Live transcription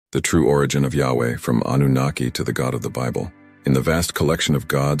The true origin of Yahweh, from Anunnaki to the God of the Bible. In the vast collection of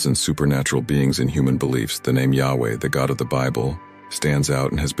gods and supernatural beings in human beliefs, the name Yahweh, the God of the Bible, stands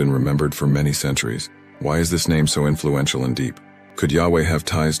out and has been remembered for many centuries. Why is this name so influential and deep? Could Yahweh have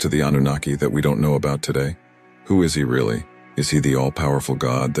ties to the Anunnaki that we don't know about today? Who is he really? Is he the all-powerful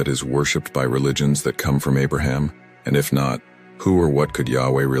God that is worshipped by religions that come from Abraham? And if not, who or what could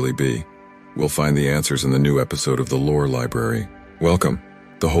Yahweh really be? We'll find the answers in the new episode of the Lore Library. Welcome.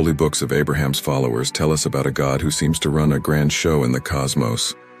 The holy books of Abraham's followers tell us about a God who seems to run a grand show in the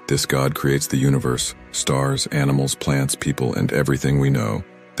cosmos. This God creates the universe, stars, animals, plants, people, and everything we know.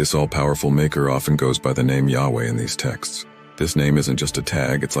 This all-powerful maker often goes by the name Yahweh in these texts. This name isn't just a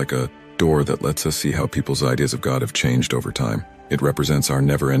tag, it's like a door that lets us see how people's ideas of God have changed over time. It represents our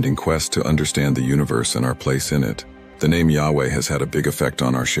never-ending quest to understand the universe and our place in it. The name Yahweh has had a big effect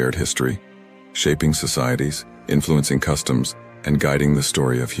on our shared history, shaping societies, influencing customs, and guiding the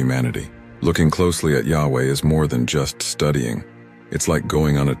story of humanity. Looking closely at Yahweh is more than just studying. It's like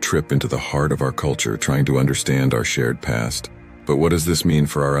going on a trip into the heart of our culture, trying to understand our shared past. But what does this mean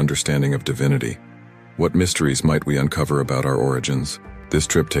for our understanding of divinity? What mysteries might we uncover about our origins? This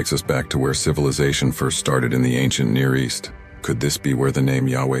trip takes us back to where civilization first started in the ancient Near East. Could this be where the name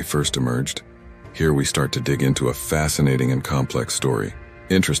Yahweh first emerged? Here we start to dig into a fascinating and complex story.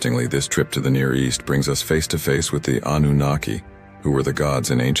 Interestingly, this trip to the Near East brings us face to face with the Anunnaki, who were the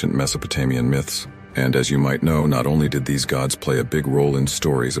gods in ancient Mesopotamian myths. And as you might know, not only did these gods play a big role in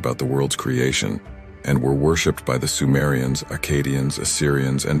stories about the world's creation, and were worshipped by the Sumerians, Akkadians,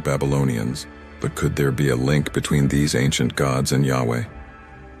 Assyrians, and Babylonians, but could there be a link between these ancient gods and Yahweh?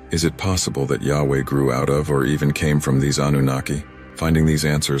 Is it possible that Yahweh grew out of or even came from these Anunnaki? Finding these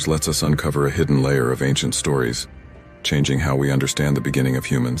answers lets us uncover a hidden layer of ancient stories, changing how we understand the beginning of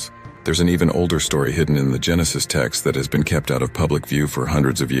humans. There's an even older story hidden in the Genesis text that has been kept out of public view for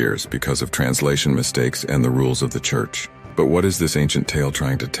hundreds of years because of translation mistakes and the rules of the church. But what is this ancient tale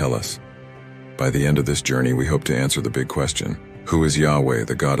trying to tell us? By the end of this journey, we hope to answer the big question: who is Yahweh,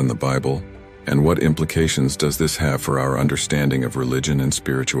 the God in the Bible? And what implications does this have for our understanding of religion and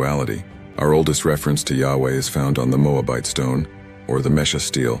spirituality? Our oldest reference to Yahweh is found on the Moabite stone, or the Mesha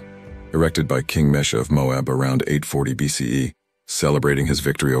stele, erected by King Mesha of Moab around 840 BCE, celebrating his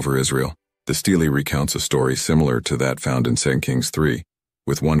victory over Israel. The stele recounts a story similar to that found in 2 Kings 3,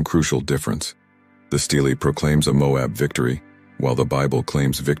 with one crucial difference. The stele proclaims a Moab victory, while the Bible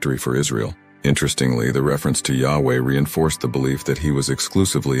claims victory for Israel. Interestingly, the reference to Yahweh reinforced the belief that he was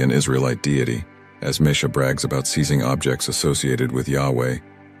exclusively an Israelite deity, as Mesha brags about seizing objects associated with Yahweh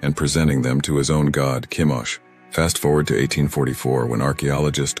and presenting them to his own god, Chemosh. Fast forward to 1844, when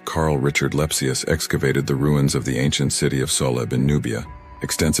archaeologist Carl Richard Lepsius excavated the ruins of the ancient city of Soleb in Nubia.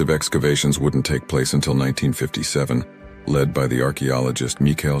 Extensive excavations wouldn't take place until 1957, led by the archaeologist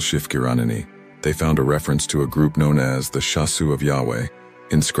Mikhail Shifkiranini. They found a reference to a group known as the Shasu of Yahweh,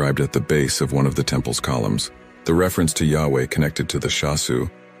 inscribed at the base of one of the temple's columns. The reference to Yahweh connected to the Shasu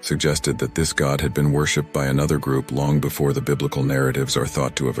suggested that this god had been worshipped by another group long before the biblical narratives are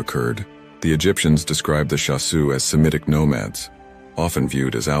thought to have occurred. The Egyptians described the Shasu as Semitic nomads, often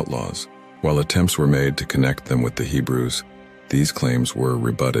viewed as outlaws. While attempts were made to connect them with the Hebrews, these claims were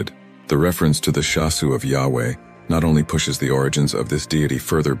rebutted. The reference to the Shasu of Yahweh not only pushes the origins of this deity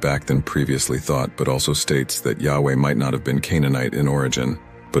further back than previously thought, but also states that Yahweh might not have been Canaanite in origin.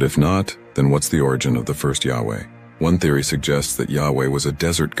 But if not, then what's the origin of the first Yahweh? One theory suggests that Yahweh was a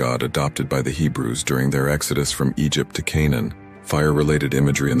desert god adopted by the Hebrews during their exodus from Egypt to Canaan. Fire-related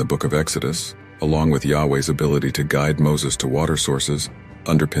imagery in the book of Exodus, along with Yahweh's ability to guide Moses to water sources,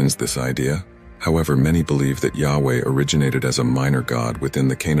 underpins this idea. However, many believe that Yahweh originated as a minor god within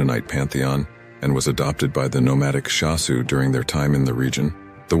the Canaanite pantheon and was adopted by the nomadic Shasu during their time in the region.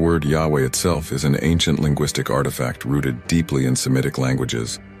 The word Yahweh itself is an ancient linguistic artifact rooted deeply in Semitic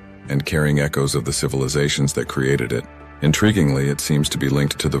languages and carrying echoes of the civilizations that created it. Intriguingly, it seems to be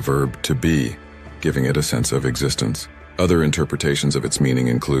linked to the verb to be, giving it a sense of existence. Other interpretations of its meaning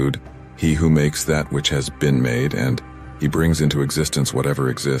include, he who makes that which has been made, and he brings into existence whatever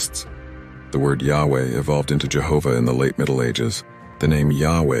exists. The word Yahweh evolved into Jehovah in the late Middle Ages. The name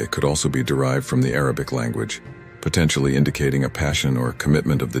Yahweh could also be derived from the Arabic language, potentially indicating a passion or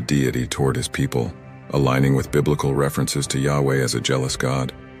commitment of the deity toward his people, aligning with biblical references to Yahweh as a jealous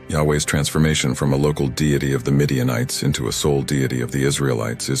god. Yahweh's transformation from a local deity of the Midianites into a sole deity of the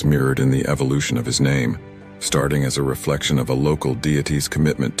Israelites is mirrored in the evolution of his name, starting as a reflection of a local deity's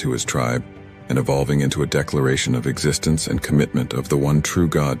commitment to his tribe and evolving into a declaration of existence and commitment of the one true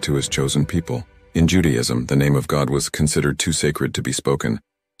God to his chosen people. In Judaism, the name of God was considered too sacred to be spoken,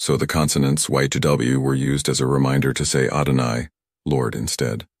 so the consonants Y to W were used as a reminder to say Adonai, Lord,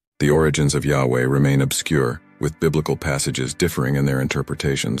 instead. The origins of Yahweh remain obscure, with biblical passages differing in their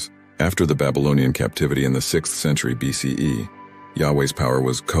interpretations. After the Babylonian captivity in the 6th century BCE, Yahweh's power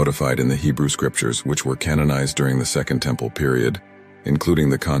was codified in the Hebrew scriptures, which were canonized during the Second Temple period, including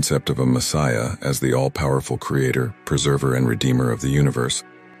the concept of a Messiah as the all-powerful creator, preserver, and redeemer of the universe.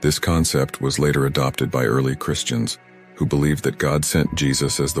 This concept was later adopted by early Christians, who believed that God sent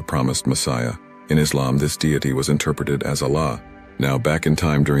Jesus as the promised Messiah. In Islam, this deity was interpreted as Allah. Now, back in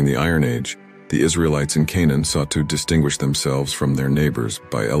time during the Iron Age, the Israelites in Canaan sought to distinguish themselves from their neighbors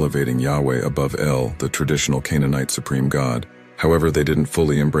by elevating Yahweh above El, the traditional Canaanite supreme god. However, they didn't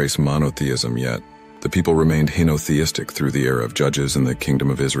fully embrace monotheism yet. The people remained henotheistic through the era of Judges and the Kingdom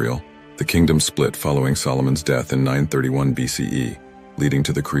of Israel. The kingdom split following Solomon's death in 931 BCE, leading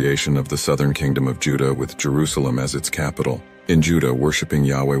to the creation of the southern kingdom of Judah with Jerusalem as its capital. In Judah, worshiping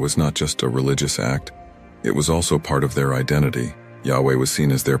Yahweh was not just a religious act, it was also part of their identity. Yahweh was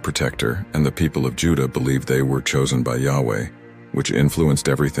seen as their protector, and the people of Judah believed they were chosen by Yahweh, which influenced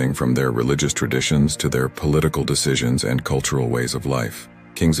everything from their religious traditions to their political decisions and cultural ways of life.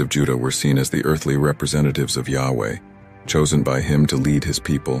 Kings of Judah were seen as the earthly representatives of Yahweh, chosen by him to lead his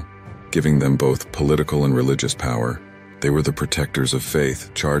people, giving them both political and religious power. They were the protectors of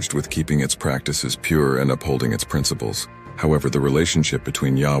faith, charged with keeping its practices pure and upholding its principles. However, the relationship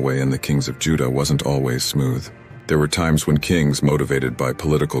between Yahweh and the kings of Judah wasn't always smooth. There were times when kings, motivated by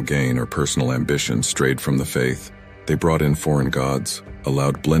political gain or personal ambition, strayed from the faith. They brought in foreign gods,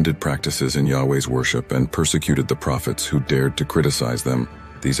 allowed blended practices in Yahweh's worship, and persecuted the prophets who dared to criticize them.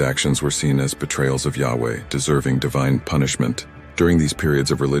 These actions were seen as betrayals of Yahweh, deserving divine punishment. During these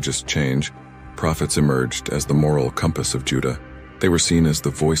periods of religious change, prophets emerged as the moral compass of Judah. They were seen as the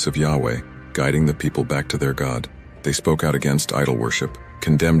voice of Yahweh, guiding the people back to their God. They spoke out against idol worship,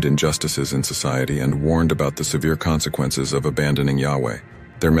 condemned injustices in society, and warned about the severe consequences of abandoning Yahweh.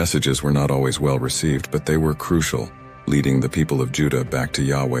 Their messages were not always well received, but they were crucial, leading the people of Judah back to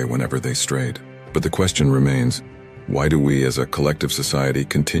Yahweh whenever they strayed. But the question remains, why do we as a collective society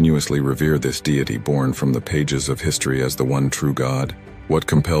continuously revere this deity born from the pages of history as the one true God? What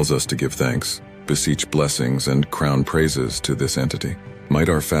compels us to give thanks, beseech blessings, and crown praises to this entity? Might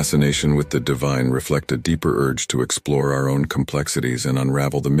our fascination with the divine reflect a deeper urge to explore our own complexities and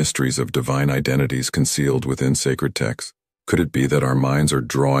unravel the mysteries of divine identities concealed within sacred texts? Could it be that our minds are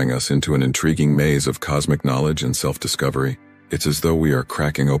drawing us into an intriguing maze of cosmic knowledge and self-discovery? It's as though we are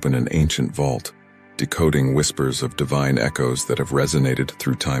cracking open an ancient vault, decoding whispers of divine echoes that have resonated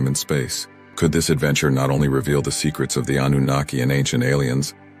through time and space. Could this adventure not only reveal the secrets of the Anunnaki and ancient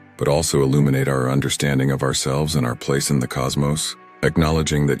aliens, but also illuminate our understanding of ourselves and our place in the cosmos?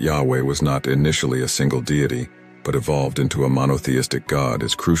 Acknowledging that Yahweh was not initially a single deity, but evolved into a monotheistic God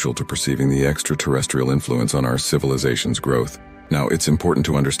is crucial to perceiving the extraterrestrial influence on our civilization's growth. Now, it's important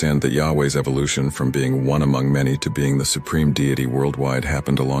to understand that Yahweh's evolution from being one among many to being the supreme deity worldwide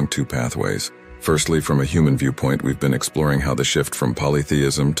happened along two pathways. Firstly, from a human viewpoint, we've been exploring how the shift from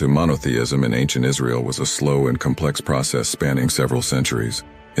polytheism to monotheism in ancient Israel was a slow and complex process spanning several centuries.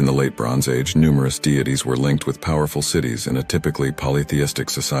 In the late Bronze Age, numerous deities were linked with powerful cities in a typically polytheistic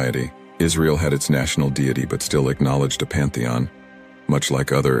society. Israel had its national deity but still acknowledged a pantheon, much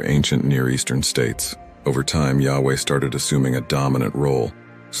like other ancient Near Eastern states. Over time, Yahweh started assuming a dominant role,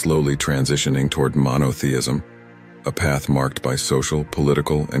 slowly transitioning toward monotheism, a path marked by social,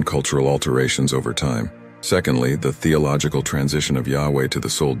 political, and cultural alterations over time. Secondly, the theological transition of Yahweh to the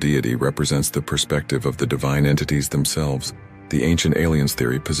sole deity represents the perspective of the divine entities themselves. The ancient aliens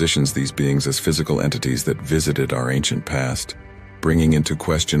theory positions these beings as physical entities that visited our ancient past, bringing into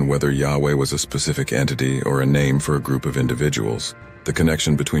question whether Yahweh was a specific entity or a name for a group of individuals. The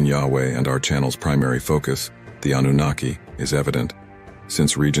connection between Yahweh and our channel's primary focus, the Anunnaki, is evident,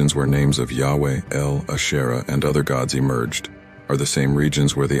 since regions where names of Yahweh, El, Asherah, and other gods emerged are the same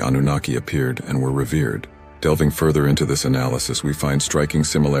regions where the Anunnaki appeared and were revered. Delving further into this analysis, we find striking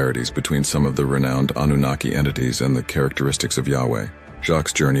similarities between some of the renowned Anunnaki entities and the characteristics of Yahweh.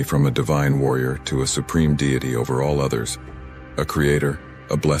 Jacques' journey from a divine warrior to a supreme deity over all others, a creator,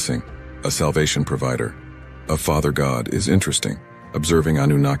 a blessing, a salvation provider, a father god, is interesting. Observing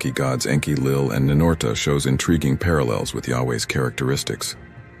Anunnaki gods Enki, Lil, and Ninurta shows intriguing parallels with Yahweh's characteristics,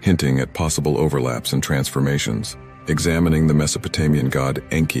 hinting at possible overlaps and transformations. Examining the Mesopotamian god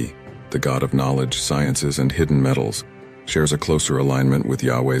Enki, the god of knowledge, sciences, and hidden metals, shares a closer alignment with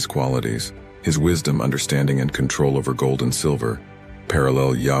Yahweh's qualities. His wisdom, understanding, and control over gold and silver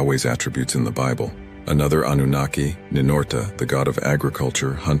parallel Yahweh's attributes in the Bible. Another Anunnaki, Ninurta, the god of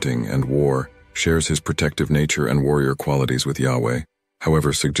agriculture, hunting, and war, shares his protective nature and warrior qualities with Yahweh.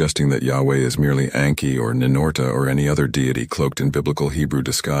 However, suggesting that Yahweh is merely Enki or Ninurta or any other deity cloaked in biblical Hebrew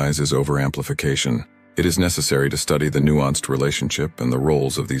disguise is overamplification. It is necessary to study the nuanced relationship and the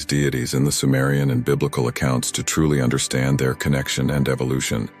roles of these deities in the Sumerian and biblical accounts to truly understand their connection and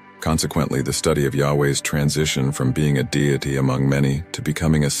evolution. Consequently, the study of Yahweh's transition from being a deity among many to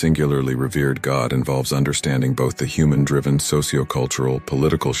becoming a singularly revered God involves understanding both the human-driven sociocultural,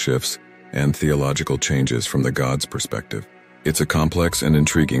 political shifts and theological changes from the God's perspective. It's a complex and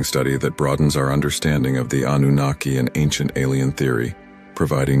intriguing study that broadens our understanding of the Anunnaki and ancient alien theory,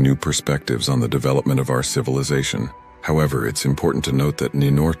 providing new perspectives on the development of our civilization. However, it's important to note that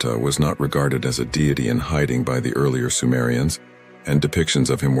Ninurta was not regarded as a deity in hiding by the earlier Sumerians, and depictions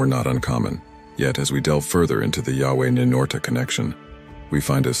of him were not uncommon. Yet, as we delve further into the Yahweh-Ninurta connection, we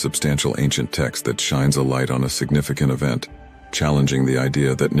find a substantial ancient text that shines a light on a significant event, challenging the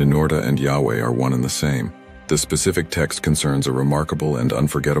idea that Ninurta and Yahweh are one and the same. The specific text concerns a remarkable and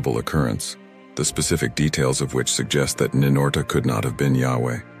unforgettable occurrence, the specific details of which suggest that Ninurta could not have been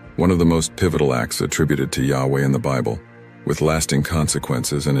Yahweh. One of the most pivotal acts attributed to Yahweh in the Bible, with lasting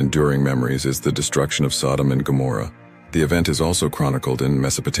consequences and enduring memories, is the destruction of Sodom and Gomorrah. The event is also chronicled in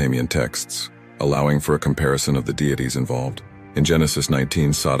Mesopotamian texts, allowing for a comparison of the deities involved. In Genesis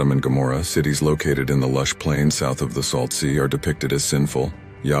 19, Sodom and Gomorrah, cities located in the lush plain south of the Salt Sea, are depicted as sinful.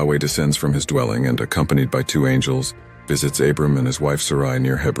 Yahweh descends from his dwelling and, accompanied by two angels, visits Abram and his wife Sarai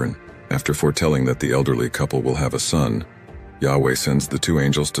near Hebron. After foretelling that the elderly couple will have a son, Yahweh sends the two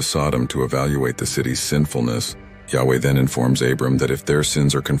angels to Sodom to evaluate the city's sinfulness. Yahweh then informs Abram that if their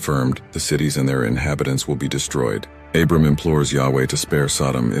sins are confirmed, the cities and their inhabitants will be destroyed. Abram implores Yahweh to spare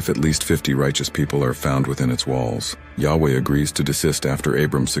Sodom if at least 50 righteous people are found within its walls. Yahweh agrees to desist after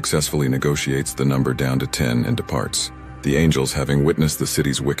Abram successfully negotiates the number down to 10 and departs. The angels, having witnessed the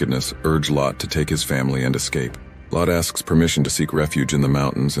city's wickedness, urge Lot to take his family and escape. Lot asks permission to seek refuge in the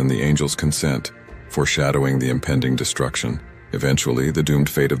mountains, and the angels consent, foreshadowing the impending destruction. Eventually, the doomed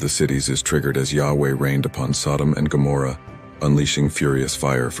fate of the cities is triggered as Yahweh rained upon Sodom and Gomorrah, unleashing furious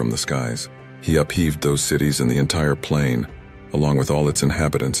fire from the skies. He upheaved those cities and the entire plain, along with all its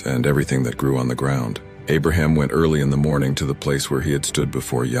inhabitants and everything that grew on the ground. Abraham went early in the morning to the place where he had stood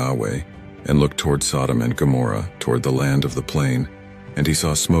before Yahweh, and looked toward Sodom and Gomorrah, toward the land of the plain, and he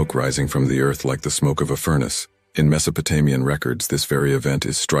saw smoke rising from the earth like the smoke of a furnace. In Mesopotamian records, this very event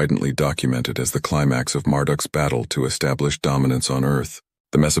is stridently documented as the climax of Marduk's battle to establish dominance on earth.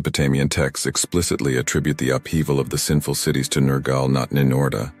 The Mesopotamian texts explicitly attribute the upheaval of the sinful cities to Nergal, not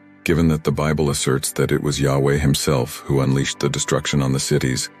Ninurta. Given that the Bible asserts that it was Yahweh himself who unleashed the destruction on the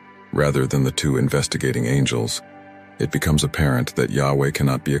cities, rather than the two investigating angels, it becomes apparent that Yahweh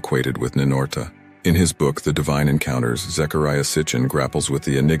cannot be equated with Ninurta. In his book, The Divine Encounters, Zechariah Sitchin grapples with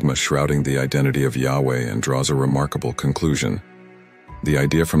the enigma shrouding the identity of Yahweh and draws a remarkable conclusion. The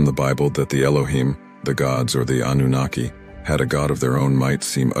idea from the Bible that the Elohim, the gods or the Anunnaki, had a god of their own might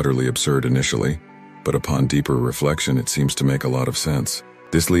seem utterly absurd initially, but upon deeper reflection it seems to make a lot of sense.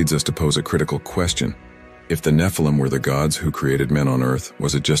 This leads us to pose a critical question. If the Nephilim were the gods who created men on Earth,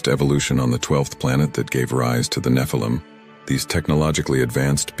 was it just evolution on the 12th planet that gave rise to the Nephilim? These technologically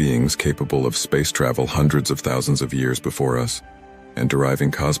advanced beings capable of space travel hundreds of thousands of years before us, and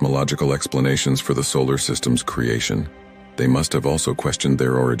deriving cosmological explanations for the solar system's creation. They must have also questioned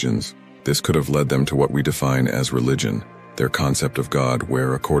their origins. This could have led them to what we define as religion, their concept of God,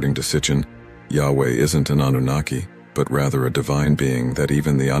 where, according to Sitchin, Yahweh isn't an Anunnaki, but rather a divine being that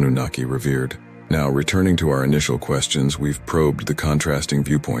even the Anunnaki revered. Now, returning to our initial questions, we've probed the contrasting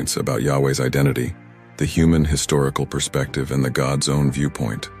viewpoints about Yahweh's identity, the human historical perspective and the God's own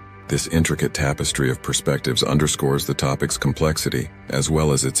viewpoint. This intricate tapestry of perspectives underscores the topic's complexity, as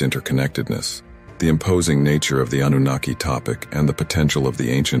well as its interconnectedness. The imposing nature of the Anunnaki topic and the potential of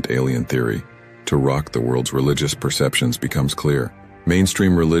the ancient alien theory to rock the world's religious perceptions becomes clear.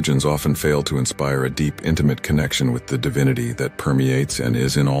 Mainstream religions often fail to inspire a deep, intimate connection with the divinity that permeates and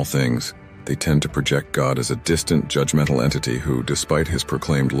is in all things. They tend to project God as a distant, judgmental entity who, despite his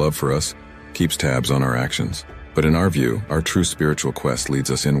proclaimed love for us, keeps tabs on our actions. But in our view, our true spiritual quest leads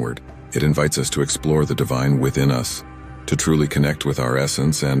us inward. It invites us to explore the divine within us, to truly connect with our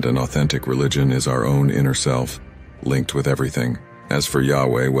essence, and an authentic religion is our own inner self, linked with everything. As for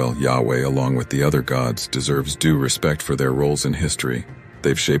Yahweh, well, Yahweh, along with the other gods, deserves due respect for their roles in history.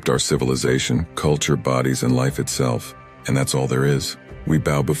 They've shaped our civilization, culture, bodies, and life itself. And that's all there is. We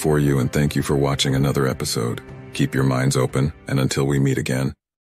bow before you and thank you for watching another episode. Keep your minds open, and until we meet again,